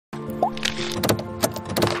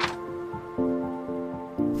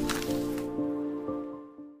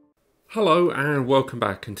Hello and welcome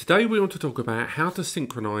back, and today we want to talk about how to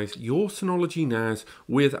synchronize your Synology NAS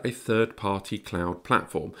with a third-party cloud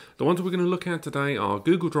platform. The ones we're going to look at today are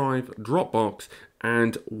Google Drive, DropBox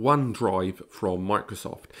and OneDrive from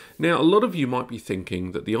Microsoft. Now, a lot of you might be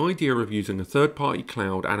thinking that the idea of using a third-party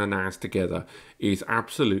cloud and a NAS together is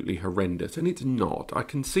absolutely horrendous, and it's not. I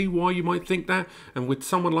can see why you might think that, and with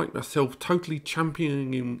someone like myself totally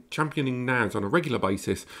championing NAS on a regular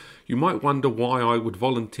basis, you might wonder why I would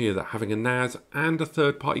volunteer that having a NAS and a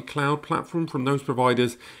third-party cloud platform from those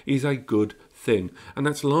providers is a good thing, and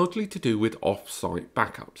that's largely to do with off-site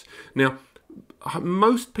backups. Now,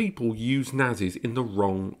 most people use NASes in the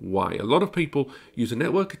wrong way. A lot of people use a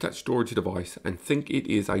network-attached storage device and think it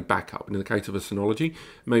is a backup. And in the case of a Synology,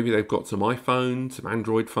 maybe they've got some iPhones, some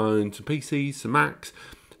Android phones, some PCs, some Macs,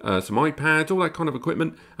 some iPads, all that kind of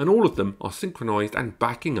equipment, and all of them are synchronized and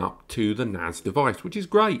backing up to the NAS device, which is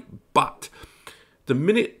great. But the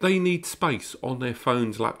minute they need space on their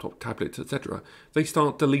phones, laptop, tablets, etc., they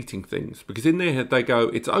start deleting things because in their head they go,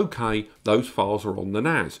 it's okay, those files are on the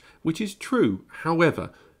NAS, which is true.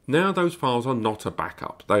 However, now those files are not a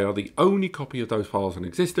backup. They are the only copy of those files in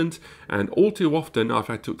existence, and all too often I've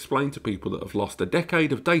had to explain to people that have lost a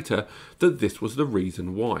decade of data that this was the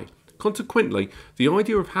reason why. Consequently, the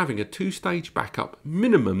idea of having a two-stage backup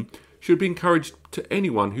minimum should be encouraged to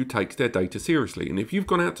anyone who takes their data seriously. And if you've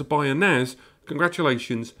gone out to buy a NAS,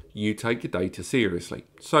 congratulations, you take your data seriously.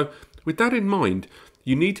 So with that in mind,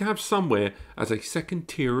 you need to have somewhere as a second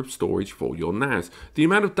tier of storage for your NAS. The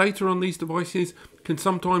amount of data on these devices can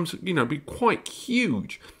sometimes, be quite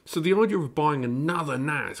huge. So the idea of buying another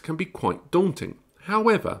NAS can be quite daunting.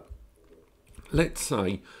 However, let's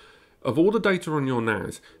say of all the data on your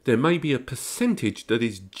NAS, there may be a percentage that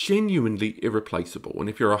is genuinely irreplaceable. And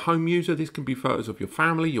if you're a home user, this can be photos of your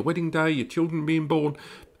family, your wedding day, your children being born,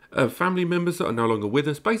 family members that are no longer with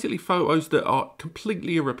us, basically photos that are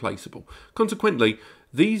completely irreplaceable. Consequently,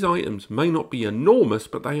 these items may not be enormous,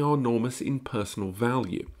 but they are enormous in personal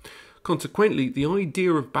value. Consequently, the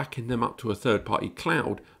idea of backing them up to a third-party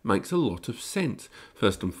cloud makes a lot of sense.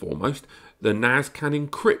 First and foremost, the NAS can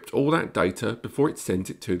encrypt all that data before it sends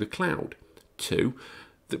it to the cloud. Two,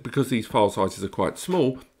 that because these file sizes are quite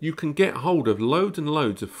small, you can get hold of loads and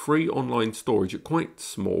loads of free online storage at quite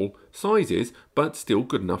small sizes, but still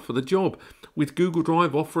good enough for the job. With Google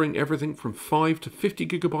Drive offering everything from 5 to 50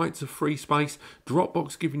 gigabytes of free space,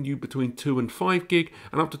 Dropbox giving you between 2 and 5 gig,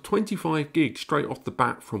 and up to 25 gig straight off the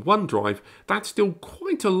bat from OneDrive, that's still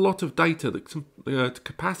quite a lot of data, that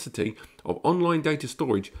capacity of online data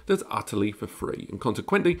storage that's utterly for free. And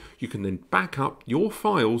consequently, you can then back up your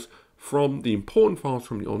files from the important files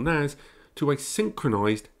from your NAS to a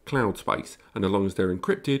synchronized cloud space. And as long as they're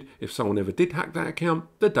encrypted, if someone ever did hack that account,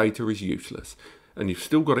 the data is useless. And you've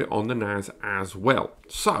still got it on the NAS as well.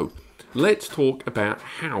 So let's talk about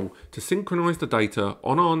how to synchronize the data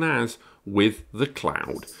on our NAS with the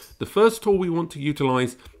cloud. The first tool we want to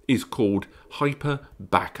utilize is called Hyper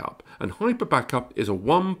Backup. And Hyper Backup is a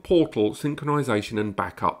one-portal synchronization and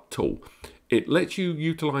backup tool. It lets you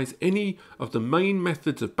utilize any of the main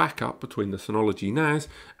methods of backup between the Synology NAS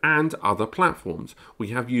and other platforms. We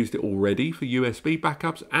have used it already for USB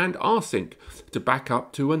backups and rsync to back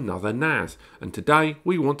up to another NAS. And today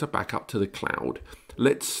we want to back up to the cloud.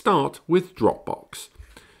 Let's start with Dropbox.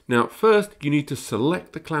 Now, first you need to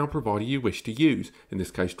select the cloud provider you wish to use, in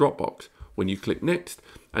this case Dropbox. When you click Next,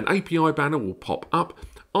 an API banner will pop up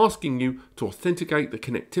asking you to authenticate the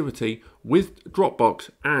connectivity with Dropbox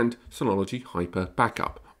and Synology Hyper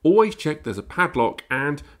Backup. Always check there's a padlock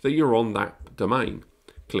and that you're on that domain.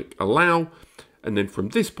 Click Allow, and then from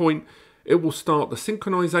this point, it will start the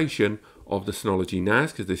synchronization of the Synology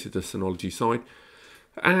NAS, because this is the Synology side,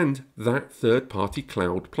 and that third-party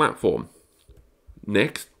cloud platform.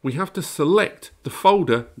 Next, we have to select the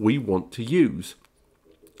folder we want to use.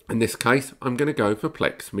 In this case, I'm going to go for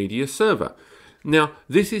Plex Media Server. Now,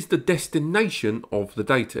 this is the destination of the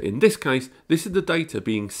data. In this case, this is the data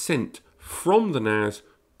being sent from the NAS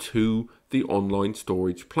to the online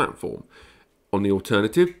storage platform. On the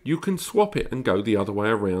alternative, you can swap it and go the other way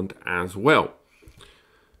around as well.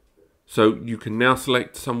 So you can now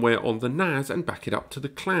select somewhere on the NAS and back it up to the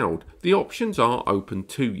cloud. The options are open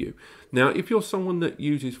to you. Now, if you're someone that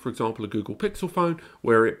uses, for example, a Google Pixel phone,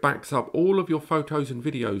 where it backs up all of your photos and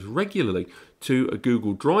videos regularly to a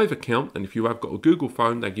Google Drive account, and if you have got a Google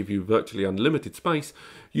phone, they give you virtually unlimited space,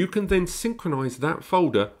 you can then synchronize that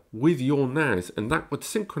folder with your NAS, and that would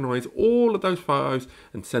synchronize all of those photos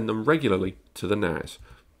and send them regularly to the NAS.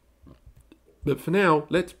 But for now,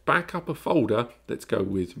 let's back up a folder. Let's go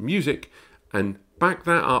with music and back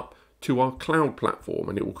that up to our cloud platform,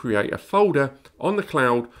 and it will create a folder on the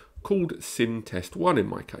cloud called SynTest1 in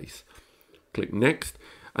my case. Click Next,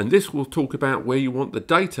 and this will talk about where you want the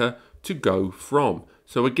data to go from.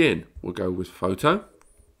 So again, we'll go with photo.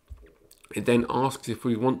 It then asks if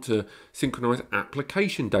we want to synchronize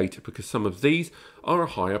application data, because some of these are a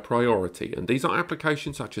higher priority. And these are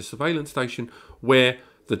applications such as Surveillance Station, where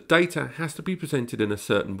the data has to be presented in a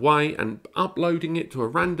certain way, and uploading it to a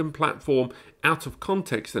random platform out of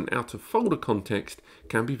context and out of folder context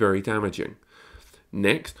can be very damaging.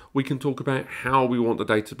 Next, we can talk about how we want the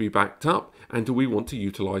data to be backed up, and do we want to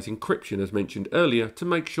utilize encryption, as mentioned earlier, to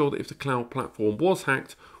make sure that if the cloud platform was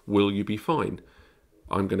hacked, will you be fine?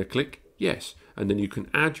 I'm going to click Yes, and then you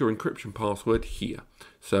can add your encryption password here.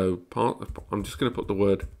 So I'm just going to put the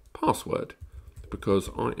word password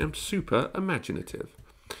because I am super imaginative.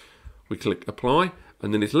 We click Apply,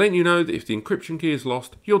 and then it's letting you know that if the encryption key is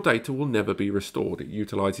lost, your data will never be restored. It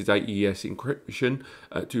utilizes AES encryption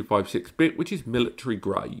at 256-bit, which is military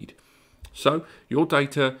grade. So your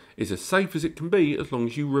data is as safe as it can be as long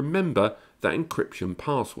as you remember that encryption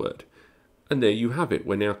password. And there you have it.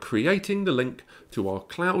 We're now creating the link to our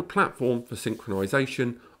cloud platform for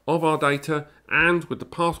synchronization of our data, and with the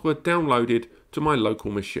password downloaded to my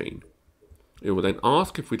local machine. It will then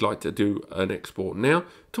ask if we'd like to do an export now,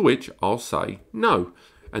 to which I'll say no.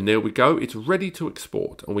 And there we go, it's ready to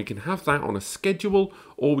export, and we can have that on a schedule,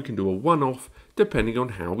 or we can do a one-off depending on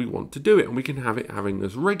how we want to do it, and we can have it having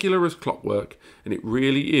as regular as clockwork, and it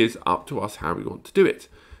really is up to us how we want to do it.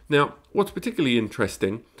 Now, what's particularly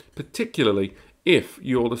interesting, particularly if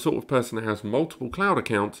you're the sort of person that has multiple cloud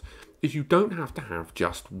accounts, is you don't have to have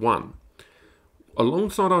just one.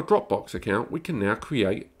 Alongside our DropBox account, we can now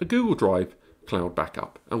create a Google Drive cloud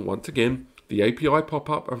backup. And once again, the API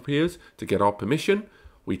pop-up appears to get our permission.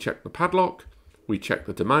 We check the padlock, we check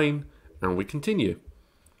the domain, and we continue.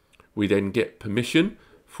 We then get permission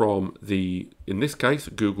from the, in this case,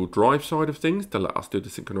 Google Drive side of things to let us do the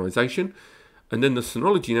synchronization. And then the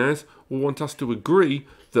Synology NAS will want us to agree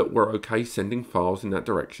that we're okay sending files in that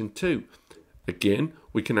direction too. Again,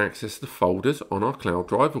 we can access the folders on our cloud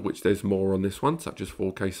drive, of which there's more on this one, such as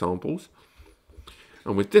 4K samples.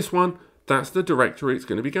 And with this one, that's the directory it's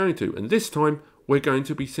going to be going to. And this time, we're going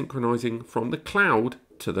to be synchronizing from the cloud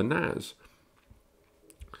to the NAS.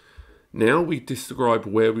 Now we describe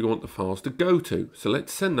where we want the files to go to. So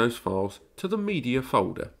let's send those files to the media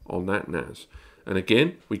folder on that NAS. And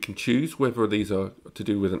again, we can choose whether these are to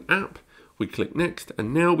do with an app. We click Next,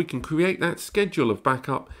 and now we can create that schedule of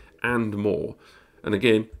backup and more. And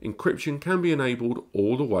again, encryption can be enabled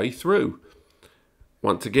all the way through.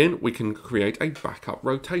 Once again, we can create a backup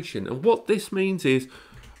rotation. And what this means is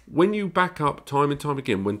when you back up time and time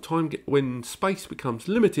again, when space becomes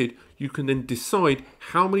limited, you can then decide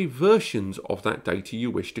how many versions of that data you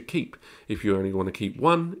wish to keep. If you only want to keep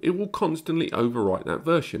one, it will constantly overwrite that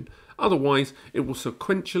version. Otherwise, it will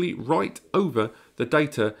sequentially write over the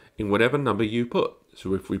data in whatever number you put.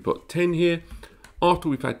 So if we put 10 here, after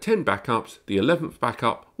we've had 10 backups, the 11th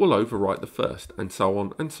backup will overwrite the first, and so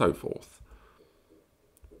on and so forth.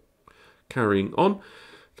 Carrying on,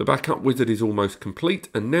 the backup wizard is almost complete,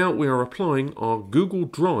 and now we are applying our Google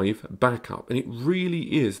Drive backup, and it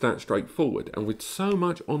really is that straightforward. And with so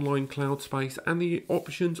much online cloud space and the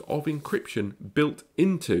options of encryption built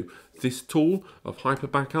into this tool of hyper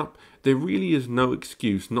backup, there really is no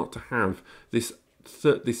excuse not to have this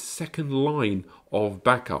second line of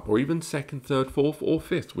backup, or even second, third, fourth, or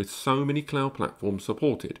fifth, with so many cloud platforms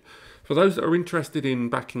supported. For those that are interested in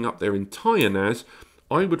backing up their entire NAS,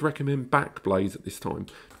 I would recommend Backblaze at this time,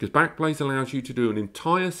 because Backblaze allows you to do an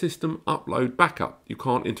entire system upload backup. You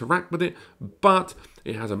can't interact with it, but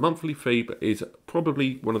it has a monthly fee, but is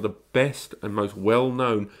probably one of the best and most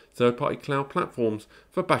well-known third-party cloud platforms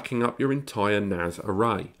for backing up your entire NAS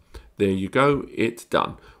array. There you go, it's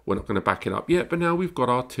done. We're not going to back it up yet, but now we've got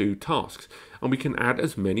our 2 tasks, and we can add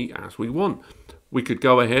as many as we want. We could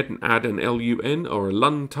go ahead and add an LUN or a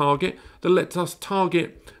LUN target that lets us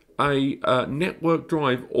target a network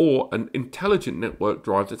drive or an intelligent network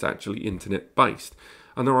drive that's actually internet based.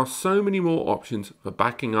 And there are so many more options for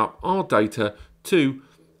backing up our data to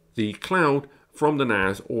the cloud from the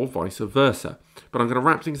NAS or vice versa. But I'm going to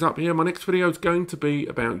wrap things up here. My next video is going to be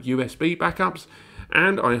about USB backups,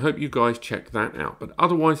 and I hope you guys check that out. But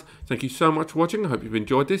otherwise, thank you so much for watching. I hope you've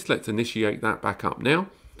enjoyed this. Let's initiate that backup now.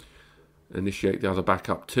 Initiate the other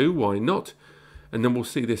backup too, why not? And then we'll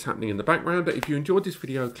see this happening in the background. But if you enjoyed this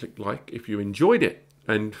video, click like. If you enjoyed it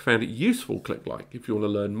and found it useful, click like. If you want to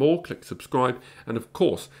learn more, click subscribe. And of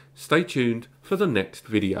course, stay tuned for the next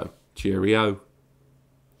video. Cheerio.